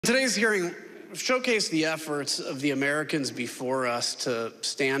Today's hearing showcased the efforts of the Americans before us to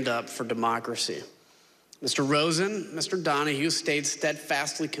stand up for democracy. Mr. Rosen, Mr. Donahue stayed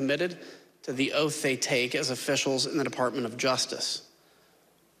steadfastly committed to the oath they take as officials in the Department of Justice.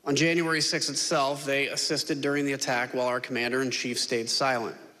 On January 6th itself, they assisted during the attack while our commander-in-chief stayed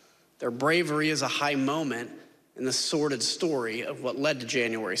silent. Their bravery is a high moment in the sordid story of what led to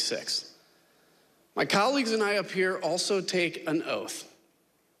January 6th. My colleagues and I up here also take an oath.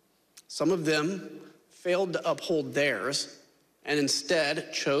 Some of them failed to uphold theirs and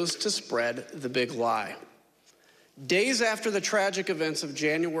instead chose to spread the big lie. Days after the tragic events of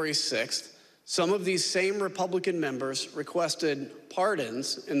January 6th, some of these same Republican members requested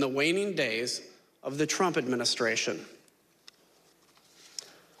pardons in the waning days of the Trump administration.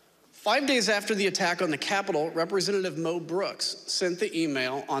 5 days after the attack on the Capitol, Representative Mo Brooks sent the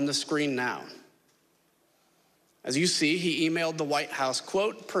email on the screen now. As you see, he emailed the White House,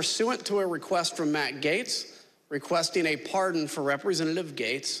 quote, pursuant to a request from Matt Gaetz, requesting a pardon for Representative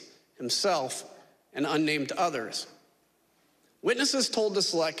Gaetz, himself, and unnamed others. Witnesses told the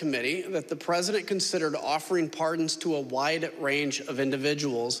Select Committee that the president considered offering pardons to a wide range of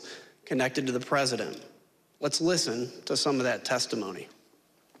individuals connected to the president. Let's listen to some of that testimony.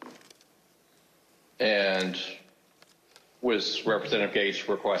 And was Representative Gaetz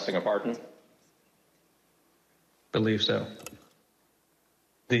requesting a pardon? Believe so.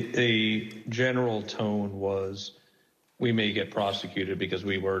 The general tone was, we may get prosecuted because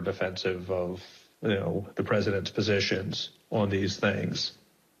we were defensive of, the president's positions on these things.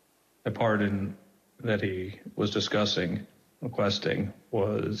 The pardon that he was requesting,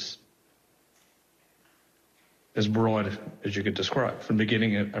 was as broad as you could describe. From the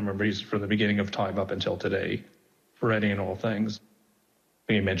beginning, I remember he's from the beginning of time up until today, for any and all things.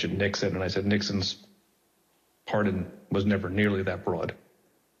 He mentioned Nixon, and I said Nixon's pardon was never nearly that broad.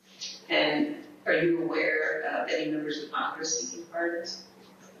 And are you aware of any members of Congress seeking pardons?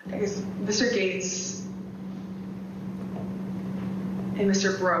 I guess Mr. Gaetz and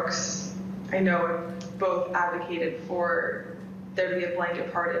Mr. Brooks, I know, both advocated for there to be a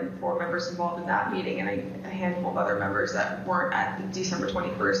blanket pardon for members involved in that meeting, and a handful of other members that weren't at the December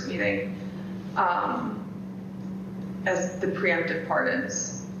 21st meeting as the preemptive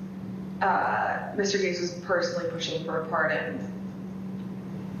pardons. Mr. Gaetz was personally pushing for a pardon,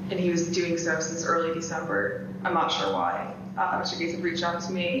 and he was doing so since early December. I'm not sure why. Mr. Gaetz had reached out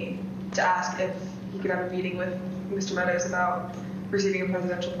to me to ask if he could have a meeting with Mr. Meadows about receiving a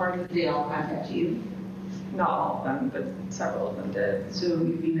presidential pardon. Did they all contact you? Not all of them, but several of them did. So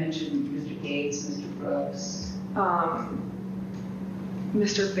you mentioned Mr. Gaetz, Mr. Brooks.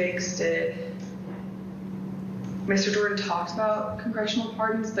 Mr. Biggs did. Mr. Jordan talked about congressional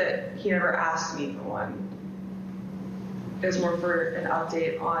pardons, but he never asked me for one. It was more for an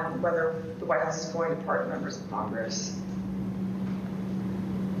update on whether the White House is going to pardon members of Congress.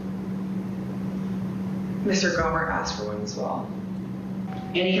 Mr. Gomer asked for one as well.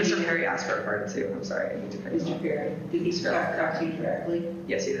 Mr. Perry asked for a pardon too. I'm sorry, I need to cut you off. Mr. Perry, did he talk to you directly?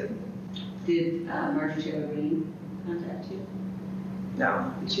 Yes, he did. Did Marjorie Taylor Greene contact you?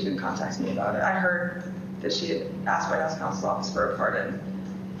 No, she didn't contact me about it. I heard that she had asked White House Counsel's Office for a pardon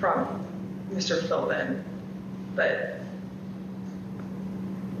from Mr. Philbin, but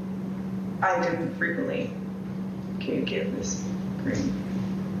I didn't frequently communicate with Ms. Greene.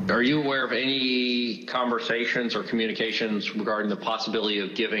 Are you aware of any conversations or communications regarding the possibility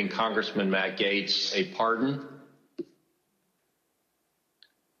of giving Congressman Matt Gaetz a pardon?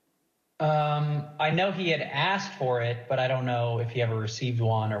 I know he had asked for it, but I don't know if he ever received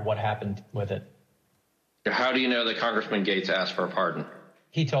one or what happened with it. How do you know that Congressman Gaetz asked for a pardon?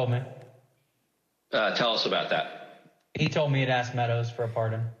 He told me. Tell us about that. He told me he'd asked Meadows for a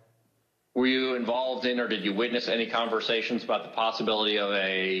pardon. Were you involved in or did you witness any conversations about the possibility of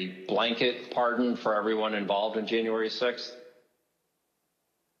a blanket pardon for everyone involved in January 6th?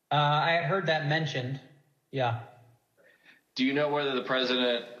 I had heard that mentioned, yeah. Do you know whether the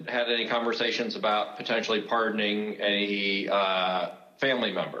president had any conversations about potentially pardoning any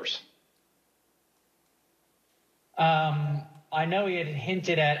family members? I know he had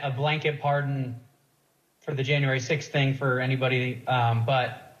hinted at a blanket pardon for the January 6th thing for anybody,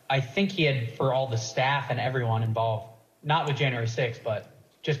 but I think he had for all the staff and everyone involved, not with January 6th, but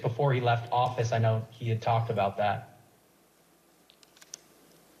just before he left office, I know he had talked about that.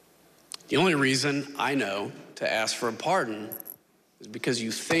 The only reason I know to ask for a pardon is because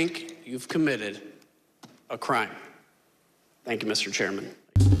you think you've committed a crime. Thank you, Mr. Chairman.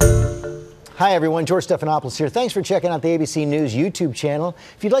 Hi, everyone. George Stephanopoulos here. Thanks for checking out the ABC News YouTube channel.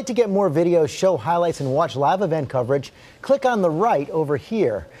 If you'd like to get more videos, show highlights, and watch live event coverage, click on the right over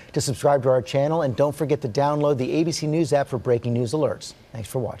here to subscribe to our channel. And don't forget to download the ABC News app for breaking news alerts. Thanks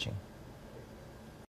for watching.